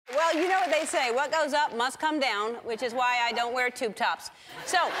Well, you know what they say, what goes up must come down, which is why I don't wear tube tops.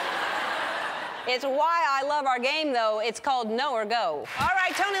 So, it's why I love our game, though. It's called Know or Go. All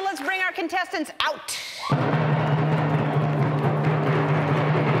right, Tony, let's bring our contestants out.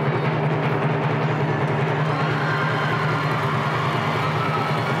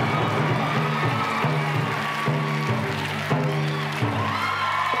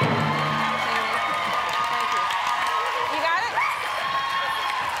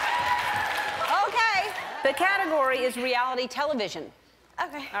 The category is reality television.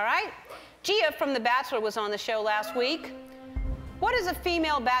 Okay. All right? Gia from The Bachelor was on the show last week. What is a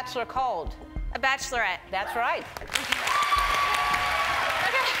female bachelor called? A bachelorette. That's right.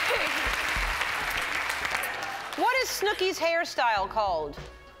 Okay. What is Snooki's hairstyle called?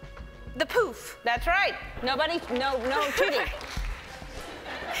 The poof. That's right. Nobody, no cheating.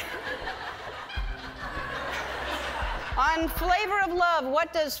 On Flavor of Love,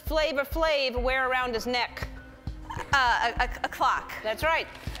 what does Flavor Flav wear around his neck? A clock. That's right.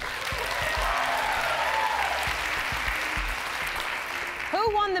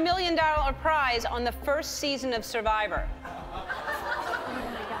 Who won the $1 million prize on the first season of Survivor?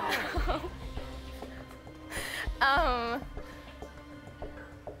 Oh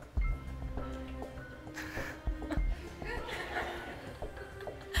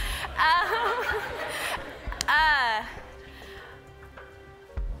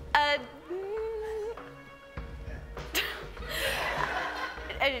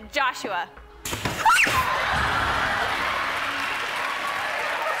Joshua.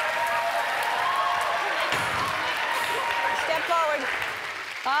 Step forward.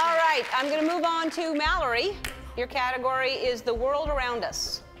 All right, I'm going to move on to Mallory. Your category is the world around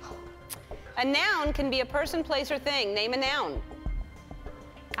us. A noun can be a person, place, or thing. Name a noun.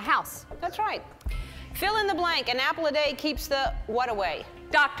 A house. That's right. Fill in the blank. An apple a day keeps the what away?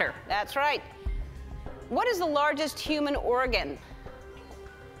 Doctor. That's right. What is the largest human organ?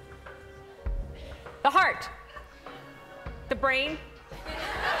 The heart. The brain.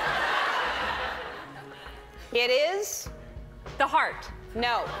 It is? The heart.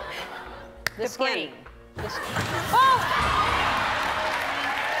 No. The skin. brain. The skin. Oh!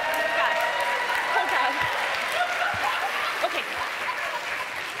 God. Oh, God. Okay.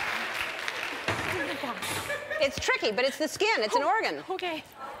 Oh, my God. It's tricky, but it's the skin. It's an organ. Okay.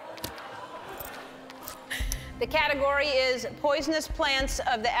 The category is poisonous plants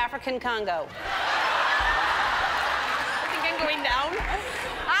of the African Congo. I think I'm going down.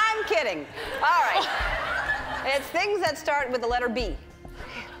 I'm kidding. All right. It's things that start with the letter B.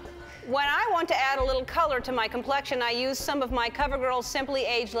 When I want to add a little color to my complexion, I use some of my CoverGirl Simply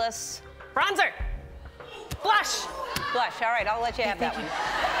Ageless Bronzer. Blush. blush. All right, I'll let you have that one.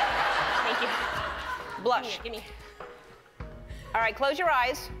 Thank you. Blush. Give me. All right, close your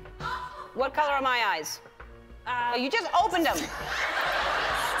eyes. What color are my eyes? Oh, you just opened them. Sorry,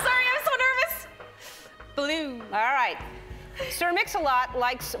 I'm so nervous. Blue. All right. Sir Mix-a-Lot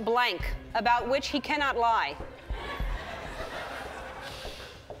likes blank, about which he cannot lie.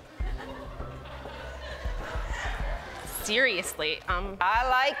 Seriously, I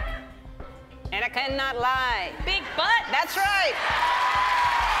like, and I cannot lie. big butt. That's right.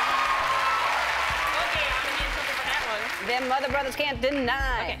 Okay, I'm gonna need something for that one. Them mother brothers can't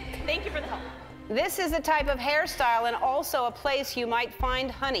deny. Okay, thank you for the help. This is a type of hairstyle and also a place you might find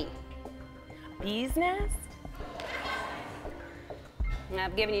honey. Bee's nest?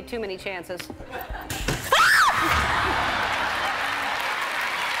 I've given you too many chances. All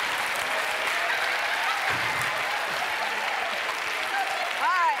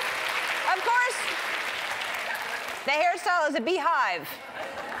right. Of course, the hairstyle is a beehive.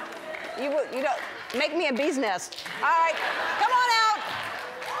 You don't make me a bee's nest. All right, come on out.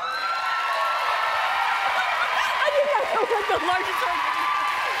 I did not know what the largest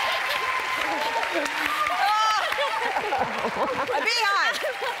A beehive.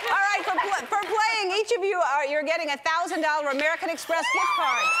 All right, for playing, each of you you're getting a $1,000 American Express gift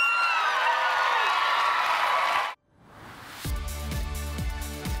card.